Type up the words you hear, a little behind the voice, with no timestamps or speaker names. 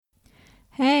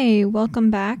Hey, welcome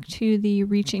back to the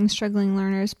Reaching Struggling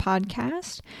Learners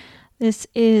podcast. This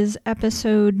is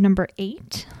episode number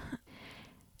 8.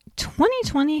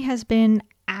 2020 has been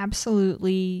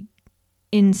absolutely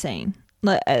insane.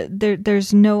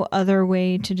 There's no other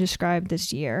way to describe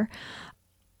this year.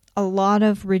 A lot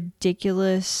of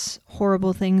ridiculous,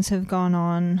 horrible things have gone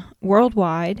on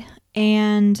worldwide,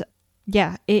 and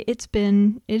yeah, it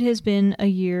has been a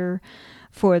year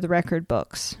for the record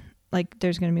books.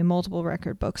 There's going to be multiple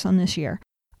record books on this year.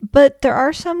 But there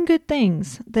are some good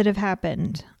things that have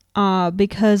happened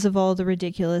because of all the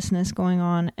ridiculousness going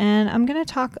on. And I'm going to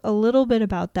talk a little bit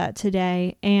about that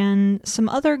today and some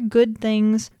other good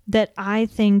things that I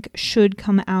think should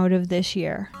come out of this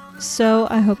year. So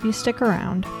I hope you stick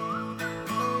around.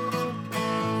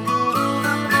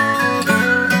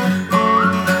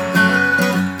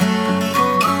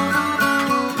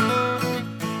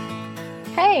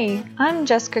 Hey, I'm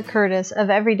Jessica Curtis of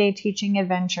Everyday Teaching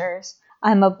Adventures.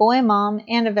 I'm a boy mom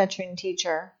and a veteran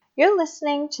teacher. You're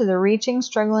listening to the Reaching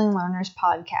Struggling Learners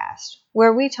podcast,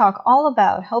 where we talk all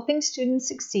about helping students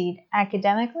succeed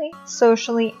academically,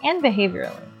 socially, and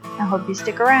behaviorally. I hope you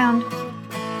stick around.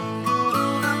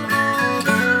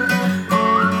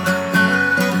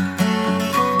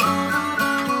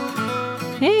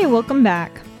 Hey, welcome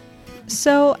back.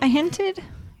 So I hinted,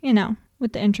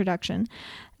 with the introduction,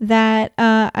 that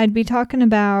I'd be talking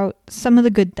about some of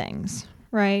the good things,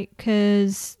 right?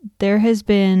 Because there has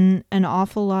been an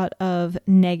awful lot of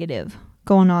negative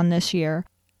going on this year.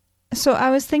 So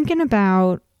I was thinking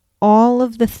about all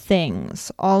of the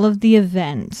things, all of the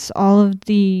events, all of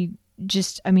the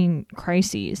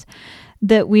crises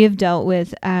that we have dealt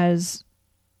with as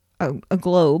a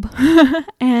globe.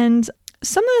 And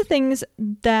some of the things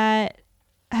that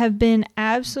have been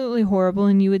absolutely horrible,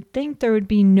 and you would think there would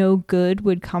be no good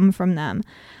would come from them.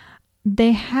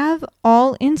 They have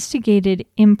all instigated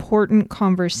important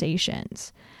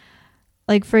conversations.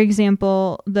 Like, for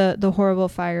example, the horrible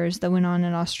fires that went on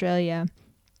in Australia.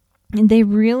 And they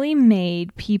really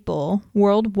made people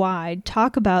worldwide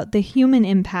talk about the human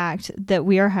impact that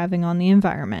we are having on the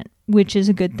environment, which is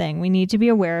a good thing. We need to be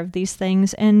aware of these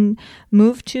things and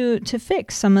move to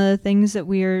fix some of the things that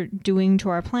we are doing to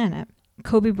our planet.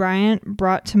 Kobe Bryant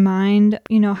brought to mind,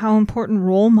 how important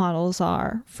role models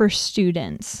are for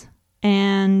students.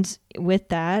 And with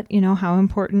that, how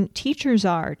important teachers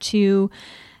are to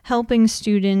helping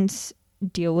students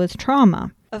deal with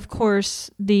trauma. Of course,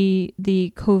 the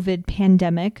COVID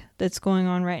pandemic that's going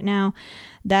on right now,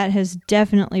 that has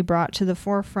definitely brought to the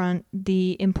forefront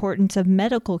the importance of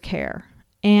medical care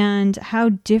and how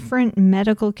different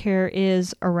medical care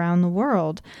is around the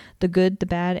world, the good, the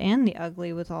bad, and the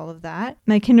ugly with all of that.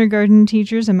 My kindergarten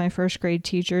teachers and my first grade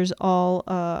teachers all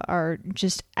are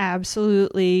just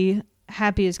absolutely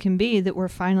happy as can be that we're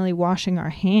finally washing our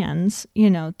hands.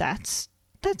 That's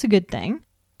a good thing.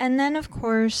 And then, of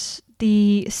course,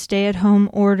 the stay-at-home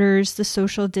orders, the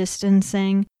social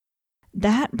distancing,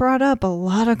 that brought up a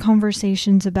lot of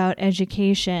conversations about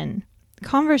education.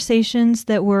 Conversations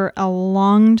that were a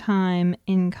long time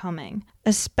in coming,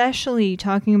 especially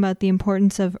talking about the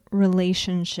importance of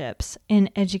relationships in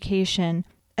education,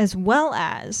 as well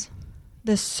as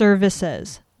the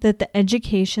services that the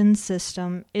education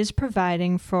system is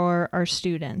providing for our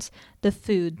students. The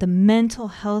food, the mental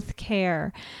health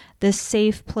care, the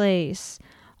safe place,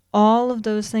 all of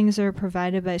those things are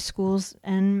provided by schools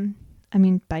and,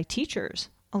 by teachers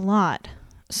a lot.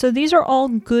 So these are all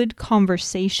good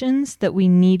conversations that we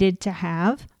needed to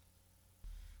have.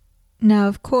 Now,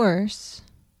 of course,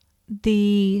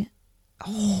 the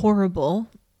horrible,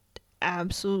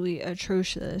 absolutely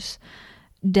atrocious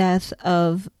death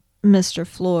of Mr.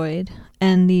 Floyd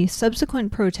and the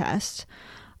subsequent protests,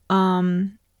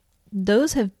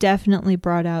 those have definitely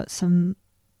brought out some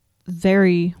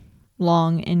very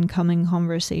long incoming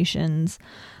conversations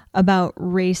about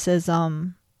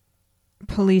racism,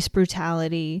 police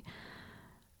brutality,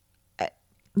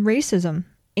 racism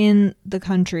in the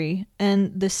country,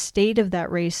 and the state of that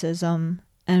racism,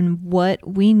 and what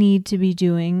we need to be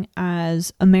doing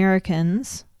as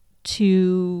Americans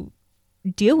to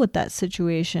deal with that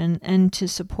situation and to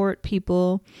support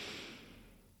people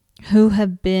who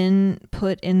have been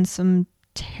put in some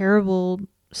terrible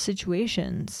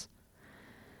situations.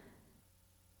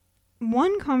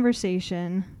 One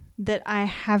conversation that I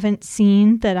haven't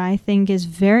seen that I think is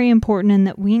very important and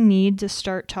that we need to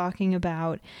start talking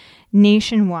about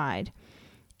nationwide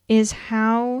is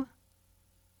how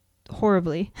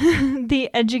horribly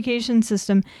the education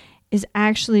system is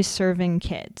actually serving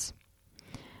kids.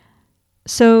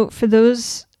 So for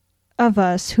those of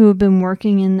us who have been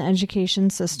working in the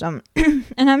education system, and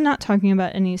I'm not talking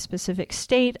about any specific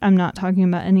state, I'm not talking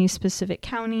about any specific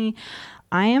county,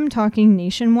 I am talking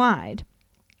nationwide.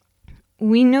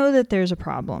 We know that there's a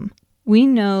problem. We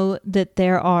know that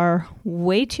there are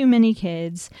way too many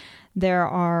kids, there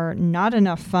are not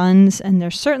enough funds, and there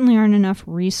certainly aren't enough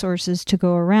resources to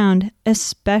go around,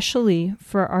 especially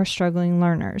for our struggling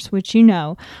learners, which you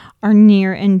know are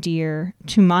near and dear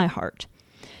to my heart.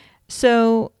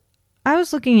 So I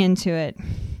was looking into it,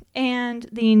 and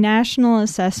the National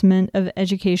Assessment of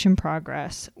Education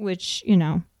Progress, which, you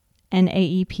know,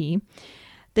 NAEP,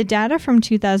 the data from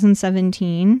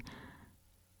 2017,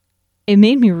 it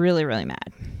made me really, really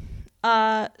mad.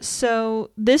 So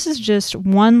this is just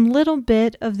one little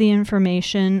bit of the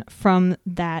information from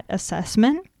that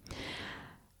assessment.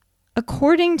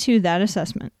 According to that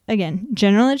assessment, again,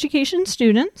 general education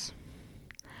students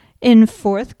in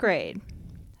 4th grade,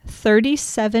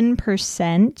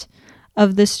 37%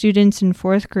 of the students in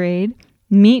 4th grade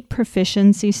meet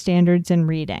proficiency standards in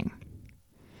reading.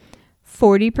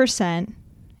 40%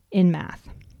 in math.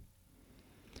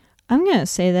 I'm going to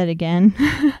say that again.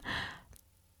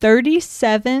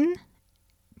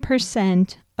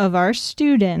 37% of our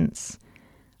students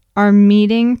are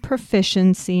meeting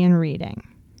proficiency in reading.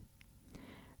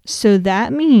 So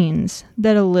that means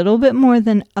that a little bit more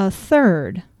than a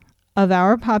third of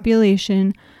our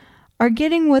population are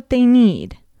getting what they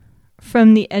need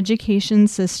from the education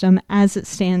system as it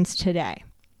stands today.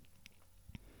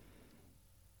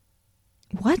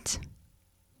 What?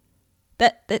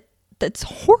 That's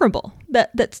horrible.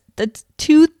 That's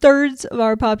 2/3 of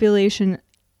our population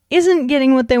isn't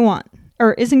getting what they want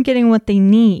or isn't getting what they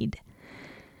need.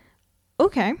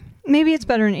 Okay, maybe it's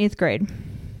better in 8th grade.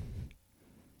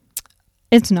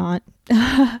 It's not.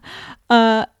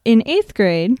 In 8th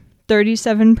grade,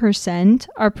 37%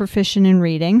 are proficient in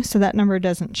reading, so that number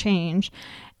doesn't change,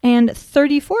 and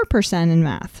 34% in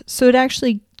math. So it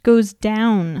actually goes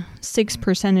down 6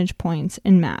 percentage points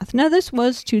in math. Now, this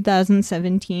was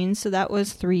 2017, so that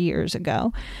was 3 years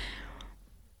ago.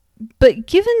 But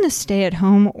given the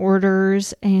stay-at-home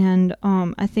orders, and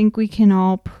I think we can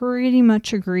all pretty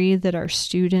much agree that our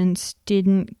students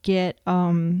didn't get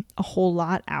a whole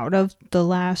lot out of the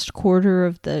last quarter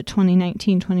of the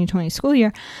 2019-2020 school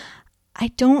year, I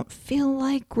don't feel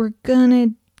like we're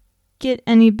gonna get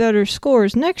any better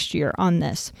scores next year on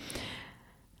this.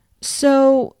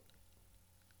 So,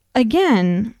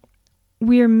 again,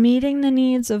 we are meeting the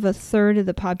needs of a third of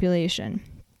the population.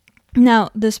 Now,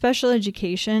 the special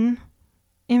education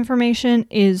information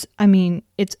is,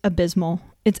 it's abysmal.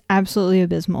 It's absolutely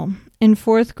abysmal. In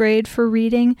 4th grade for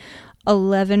reading,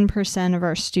 11% of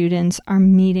our students are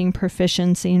meeting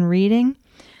proficiency in reading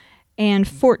and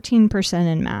 14%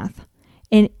 in math.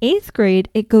 In 8th grade,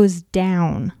 it goes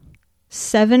down.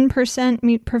 7%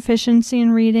 meet proficiency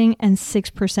in reading and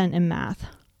 6% in math.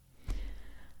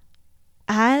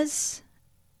 As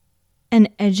an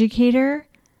educator,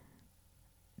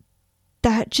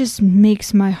 that just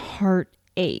makes my heart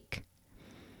ache.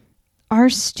 Our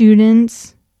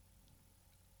students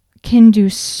can do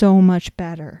so much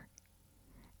better.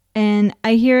 And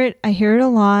I hear it a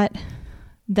lot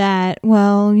that,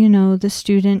 well, you know, the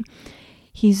student,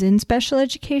 he's in special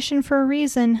education for a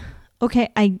reason. Okay,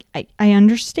 I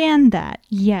understand that.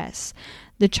 Yes,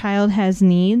 the child has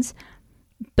needs,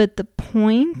 but the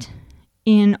point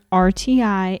in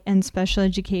RTI and special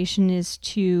education is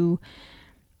to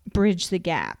bridge the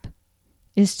gap,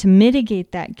 is to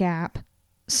mitigate that gap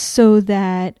so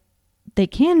that they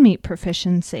can meet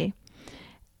proficiency.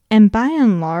 And by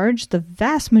and large, the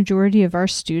vast majority of our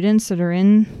students that are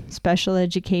in special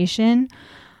education,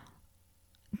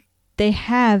 they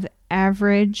have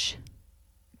average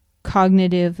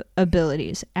cognitive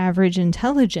abilities, average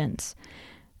intelligence.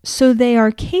 So they are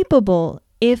capable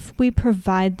if we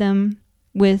provide them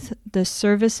with the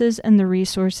services and the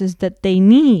resources that they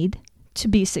need to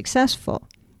be successful.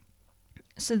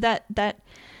 So that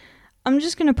I'm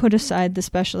just going to put aside the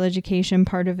special education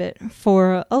part of it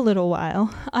for a little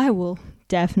while. I will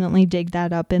definitely dig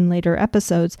that up in later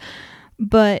episodes,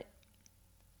 but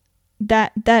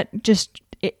that just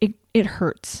it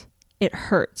hurts. It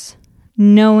hurts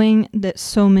knowing that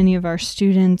so many of our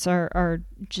students are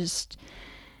just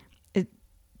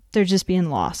they're just being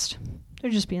lost.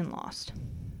 They're just being lost.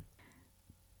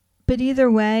 But either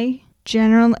way,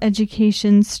 general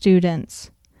education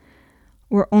students,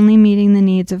 we're only meeting the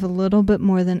needs of a little bit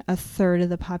more than a third of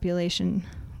the population.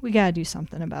 We got to do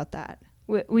something about that.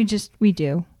 We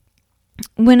do.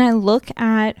 When I look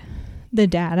at the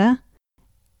data,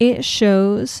 it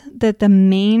shows that the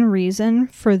main reason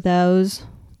for those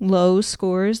low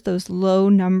scores, those low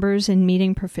numbers in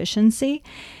meeting proficiency,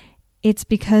 it's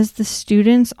because the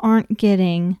students aren't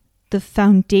getting the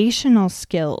foundational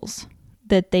skills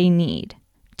that they need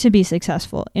to be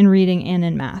successful in reading and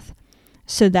in math.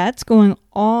 So that's going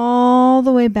all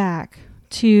the way back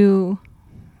to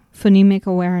phonemic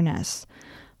awareness,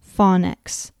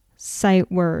 phonics,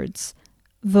 sight words,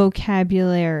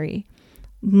 vocabulary,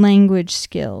 language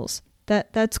skills.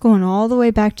 That's going all the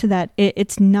way back to that.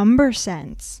 It's number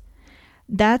sense.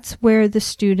 That's where the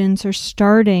students are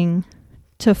starting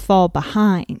to fall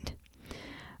behind.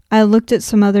 I looked at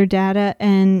some other data,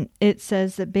 and it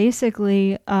says that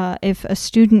basically if a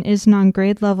student isn't on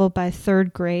grade level by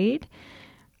third grade,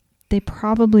 they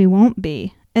probably won't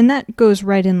be. And that goes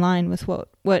right in line with what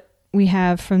we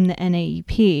have from the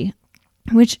NAEP,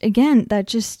 which again,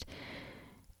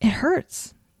 it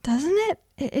hurts, doesn't it?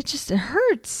 It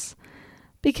hurts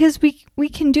because we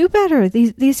can do better.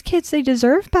 These kids, they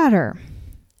deserve better.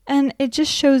 And it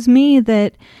just shows me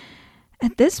that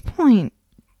at this point,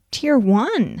 Tier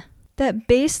 1, that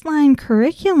baseline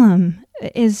curriculum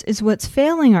is what's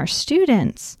failing our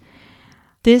students.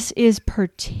 This is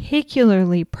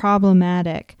particularly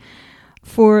problematic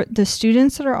for the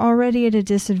students that are already at a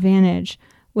disadvantage,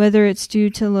 whether it's due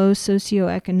to low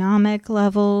socioeconomic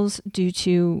levels, due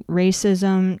to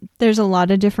racism. There's a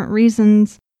lot of different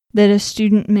reasons that a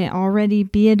student may already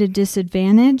be at a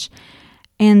disadvantage,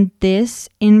 and this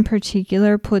in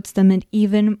particular puts them at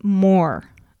even more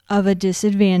of a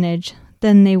disadvantage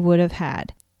than they would have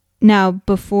had. Now,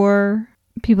 before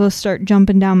people start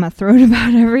jumping down my throat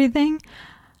about everything,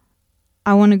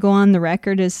 I want to go on the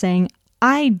record as saying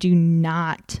I do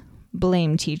not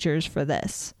blame teachers for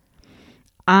this.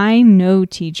 I know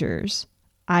teachers.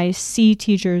 I see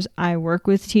teachers. I work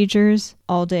with teachers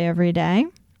all day, every day.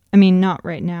 I mean, not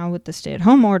right now with the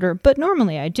stay-at-home order, but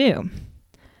normally I do.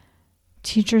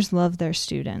 Teachers love their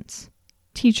students.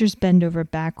 Teachers bend over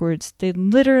backwards. They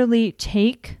literally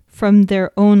take from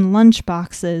their own lunch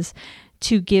boxes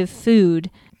to give food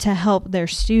to help their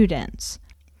students.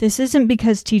 This isn't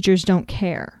because teachers don't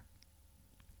care.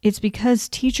 It's because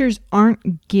teachers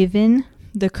aren't given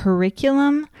the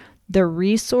curriculum, the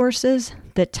resources,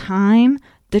 the time,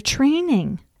 the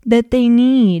training that they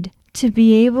need to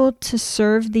be able to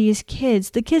serve these kids,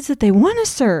 the kids that they want to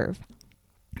serve.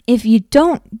 If you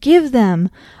don't give them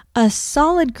a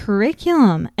solid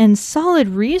curriculum and solid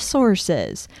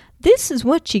resources, this is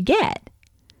what you get.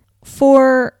 As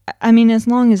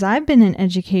long as I've been in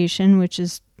education, which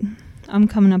is, I'm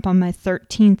coming up on my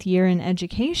 13th year in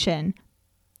education,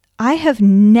 I have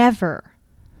never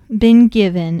been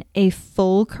given a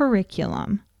full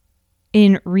curriculum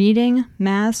in reading,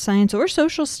 math, science, or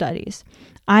social studies.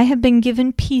 I have been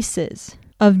given pieces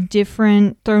of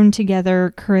different thrown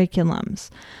together curriculums.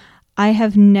 I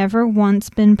have never once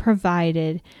been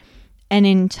provided an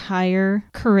entire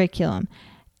curriculum.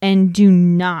 And do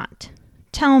not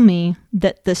tell me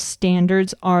that the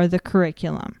standards are the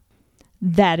curriculum.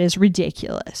 That is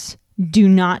ridiculous. Do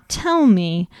not tell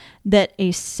me that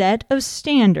a set of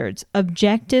standards,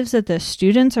 objectives that the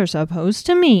students are supposed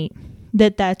to meet,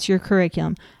 that's your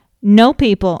curriculum. No,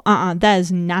 people, that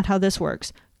is not how this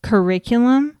works.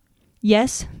 Curriculum,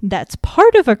 yes, that's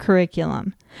part of a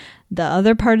curriculum. The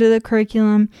other part of the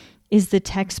curriculum is the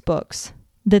textbooks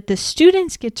that the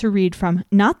students get to read from.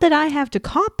 Not that I have to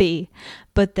copy,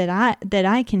 but that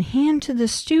I can hand to the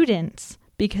students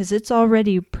because it's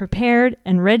already prepared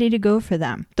and ready to go for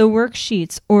them. The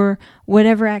worksheets or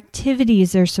whatever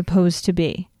activities they're supposed to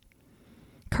be.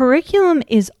 Curriculum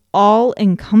is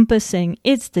all-encompassing.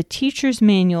 It's the teacher's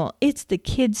manual. It's the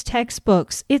kids'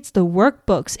 textbooks. It's the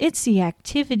workbooks. It's the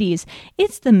activities.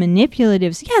 It's the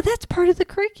manipulatives. Yeah, that's part of the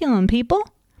curriculum, people.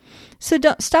 So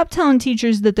don't stop telling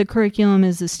teachers that the curriculum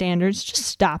is the standards. Just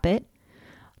stop it.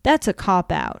 That's a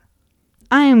cop-out.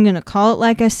 I am going to call it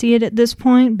like I see it at this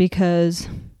point because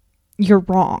you're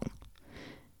wrong.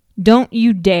 Don't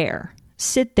you dare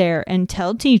sit there and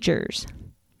tell teachers,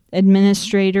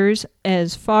 administrators,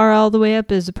 as far all the way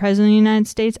up as the President of the United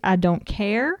States, I don't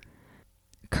care.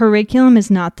 Curriculum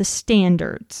is not the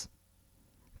standards.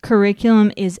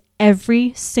 Curriculum is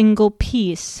every single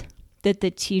piece that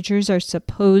the teachers are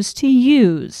supposed to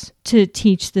use to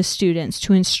teach the students,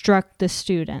 to instruct the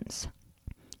students.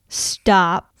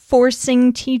 Stop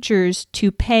forcing teachers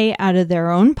to pay out of their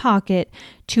own pocket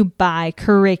to buy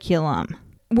curriculum.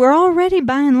 We're already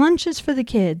buying lunches for the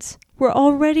kids. We're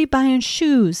already buying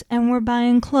shoes and we're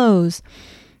buying clothes.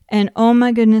 And oh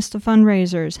my goodness, the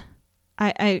fundraisers.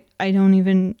 I don't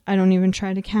even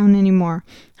try to count anymore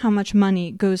how much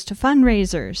money goes to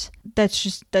fundraisers. That's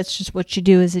just what you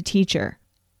do as a teacher.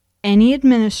 Any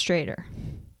administrator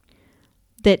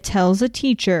that tells a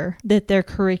teacher that their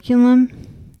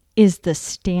curriculum is the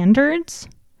standards,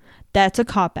 that's a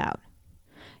cop-out.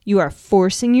 You are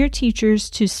forcing your teachers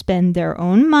to spend their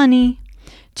own money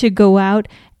to go out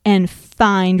and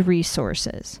find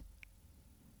resources.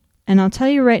 And I'll tell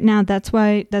you right now, that's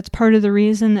part of the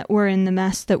reason that we're in the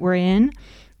mess that we're in,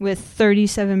 with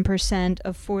 37%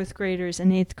 of 4th graders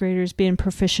and 8th graders being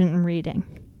proficient in reading.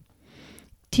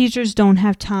 Teachers don't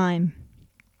have time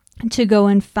to go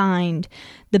and find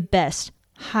the best,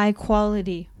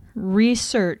 high-quality,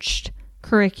 researched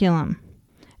curriculum.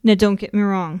 Now, don't get me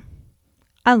wrong.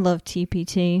 I love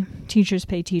TPT, Teachers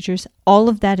Pay Teachers. All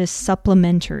of that is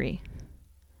supplementary.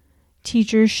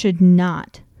 Teachers should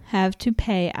not have to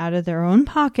pay out of their own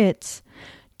pockets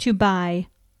to buy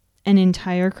an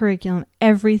entire curriculum,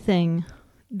 everything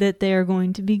that they are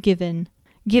going to be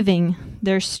giving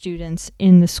their students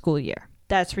in the school year.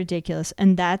 That's ridiculous,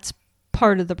 and that's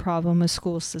part of the problem with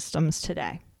school systems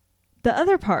today. The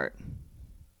other part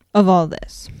of all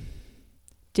this,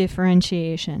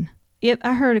 differentiation. Yep,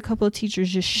 I heard a couple of teachers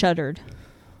just shuddered.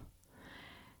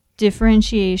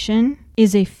 Differentiation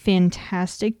is a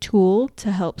fantastic tool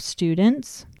to help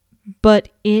students, but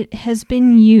it has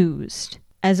been used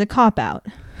as a cop-out,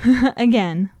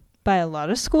 again, by a lot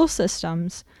of school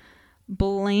systems,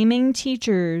 blaming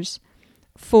teachers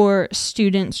for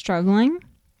students struggling.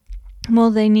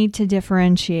 Well, they need to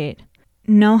differentiate.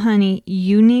 No, honey,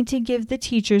 you need to give the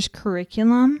teachers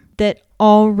curriculum that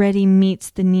already meets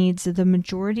the needs of the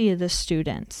majority of the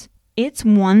students. It's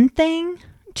one thing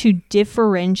to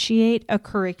differentiate a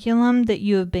curriculum that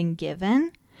you have been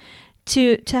given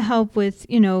to help with,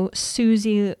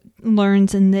 Susie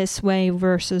learns in this way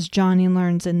versus Johnny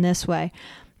learns in this way.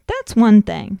 That's one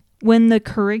thing. When the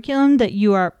curriculum that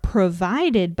you are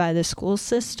provided by the school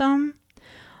system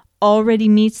already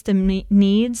meets the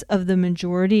needs of the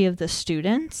majority of the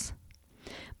students.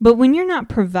 But when you're not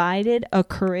provided a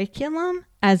curriculum,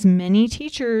 as many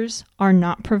teachers are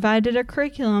not provided a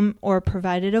curriculum or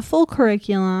provided a full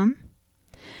curriculum,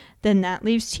 then that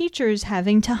leaves teachers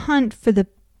having to hunt for the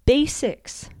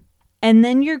basics. And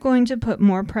then you're going to put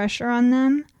more pressure on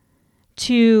them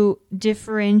to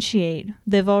differentiate.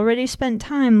 They've already spent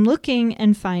time looking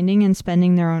and finding and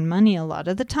spending their own money a lot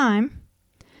of the time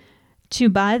to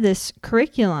buy this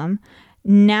curriculum.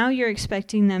 Now you're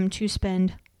expecting them to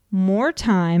spend more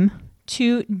time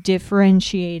to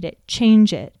differentiate it,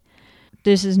 change it.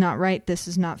 This is not right. This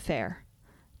is not fair.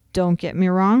 Don't get me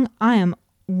wrong. I am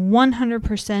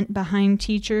 100% behind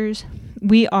teachers.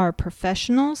 We are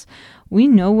professionals. We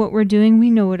know what we're doing. We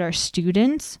know what our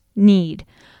students need.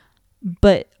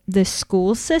 But the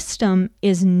school system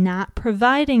is not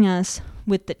providing us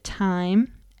with the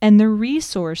time and the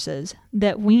resources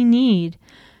that we need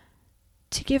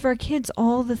to give our kids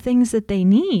all the things that they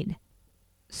need.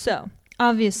 So,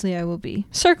 obviously, I will be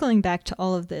circling back to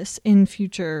all of this in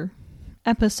future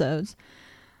episodes,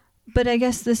 but I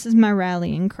guess this is my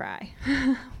rallying cry.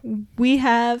 We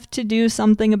have to do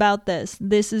something about this.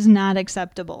 This is not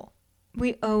acceptable.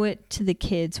 We owe it to the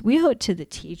kids. We owe it to the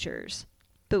teachers,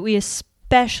 but we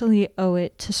especially owe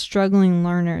it to struggling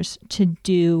learners to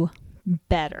do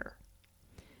better.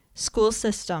 School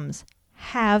systems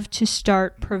have to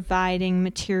start providing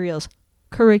materials,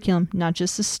 curriculum, not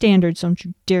just the standards. Don't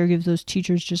you dare give those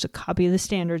teachers just a copy of the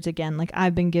standards again, like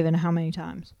I've been given how many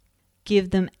times.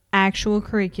 Give them actual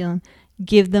curriculum.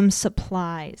 Give them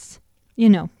supplies.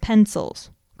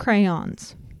 Pencils,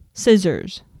 crayons,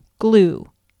 scissors, glue,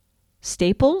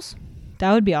 staples.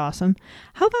 That would be awesome.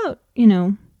 How about,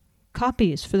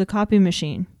 copies for the copy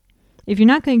machine? If you're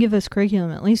not going to give us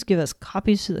curriculum, at least give us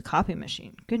copies to the copy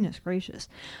machine. Goodness gracious.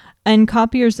 And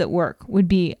copiers that work would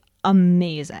be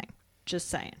amazing. Just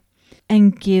saying.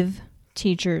 And give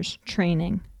teachers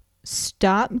training.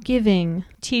 Stop giving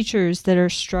teachers that are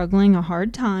struggling a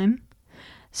hard time.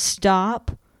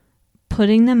 Stop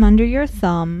putting them under your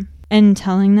thumb and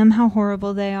telling them how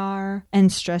horrible they are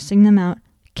and stressing them out.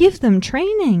 Give them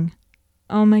training.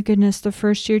 Oh my goodness, the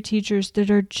first year teachers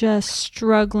that are just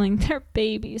struggling, they're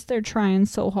babies, they're trying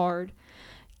so hard.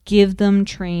 Give them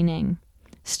training.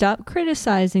 Stop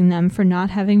criticizing them for not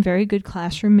having very good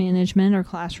classroom management or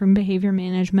classroom behavior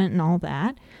management and all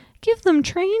that. Give them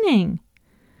training.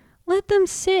 Let them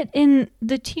sit in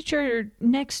the teacher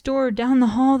next door down the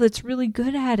hall that's really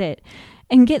good at it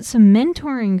and get some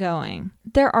mentoring going.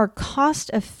 There are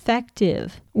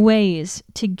cost-effective ways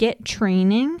to get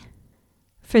training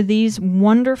for these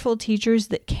wonderful teachers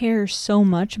that care so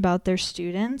much about their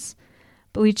students,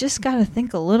 but we just got to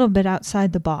think a little bit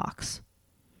outside the box.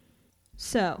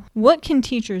 So, what can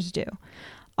teachers do?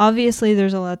 Obviously,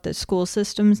 there's a lot that school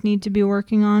systems need to be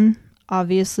working on.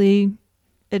 Obviously,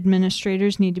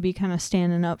 administrators need to be kind of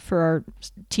standing up for our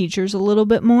teachers a little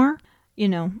bit more,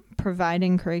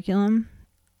 providing curriculum.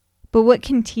 But what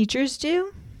can teachers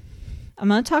do? I'm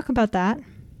going to talk about that.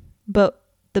 But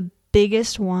the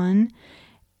biggest one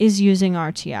is using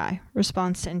RTI,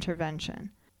 response to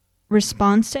intervention.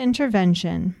 Response to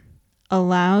intervention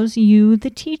allows you, the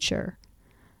teacher,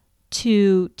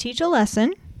 to teach a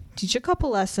lesson, teach a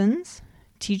couple lessons,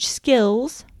 teach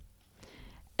skills,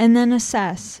 and then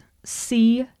assess.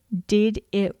 See, did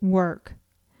it work?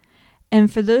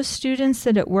 And for those students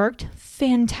that it worked,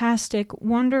 fantastic,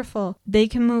 wonderful. They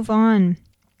can move on.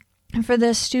 And for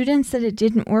the students that it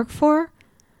didn't work for,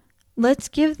 let's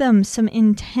give them some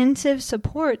intensive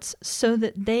supports so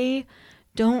that they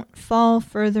don't fall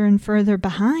further and further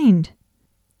behind.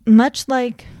 Just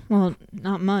like my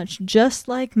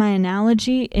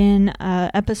analogy in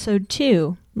episode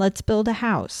 2, Let's Build a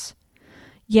House.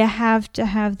 You have to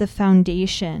have the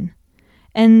foundation.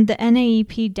 And the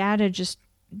NAEP data just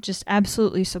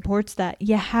absolutely supports that.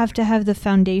 You have to have the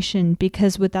foundation,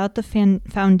 because without the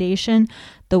foundation,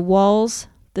 the walls,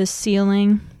 the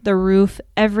ceiling, the roof,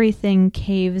 everything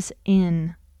caves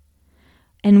in.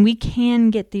 And we can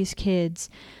get these kids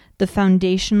the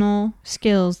foundational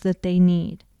skills that they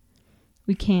need.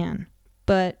 We can,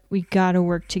 but we gotta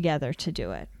work together to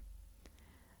do it.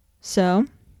 So,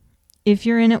 if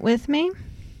you're in it with me,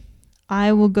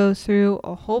 I will go through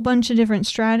a whole bunch of different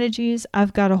strategies.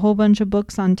 I've got a whole bunch of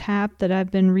books on tap that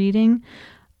I've been reading.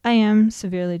 I am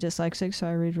severely dyslexic, so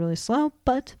I read really slow,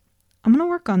 but I'm going to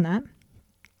work on that.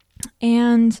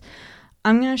 And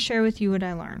I'm going to share with you what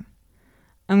I learn.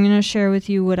 I'm going to share with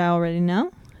you what I already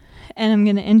know, and I'm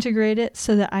going to integrate it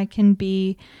so that I can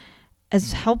be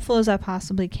as helpful as I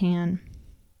possibly can.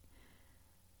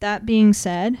 That being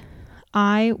said,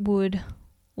 I would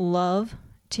love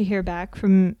to hear back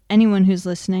from anyone who's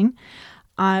listening.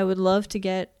 I would love to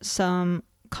get some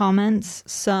comments,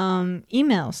 some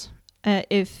emails.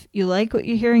 If you like what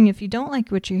you're hearing, if you don't like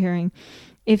what you're hearing,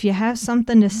 if you have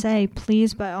something to say,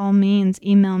 please, by all means,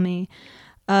 email me.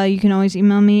 You can always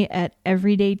email me at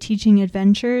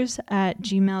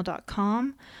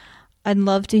everydayteachingadventures@gmail.com. I'd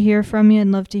love to hear from you. I'd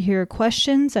love to hear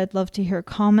questions. I'd love to hear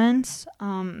comments.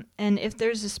 And if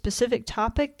there's a specific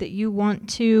topic that you want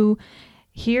to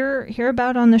hear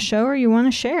about on the show, or you want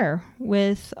to share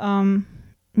with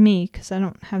me, because I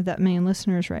don't have that many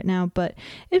listeners right now, but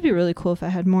it'd be really cool if I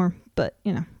had more. But,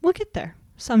 we'll get there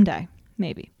someday,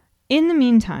 maybe. In the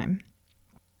meantime,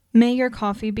 may your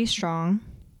coffee be strong,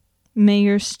 may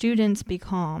your students be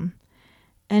calm,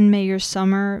 and may your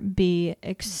summer be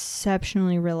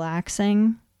exceptionally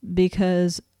relaxing,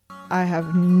 because I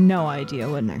have no idea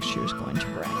what next year is going to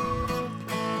bring.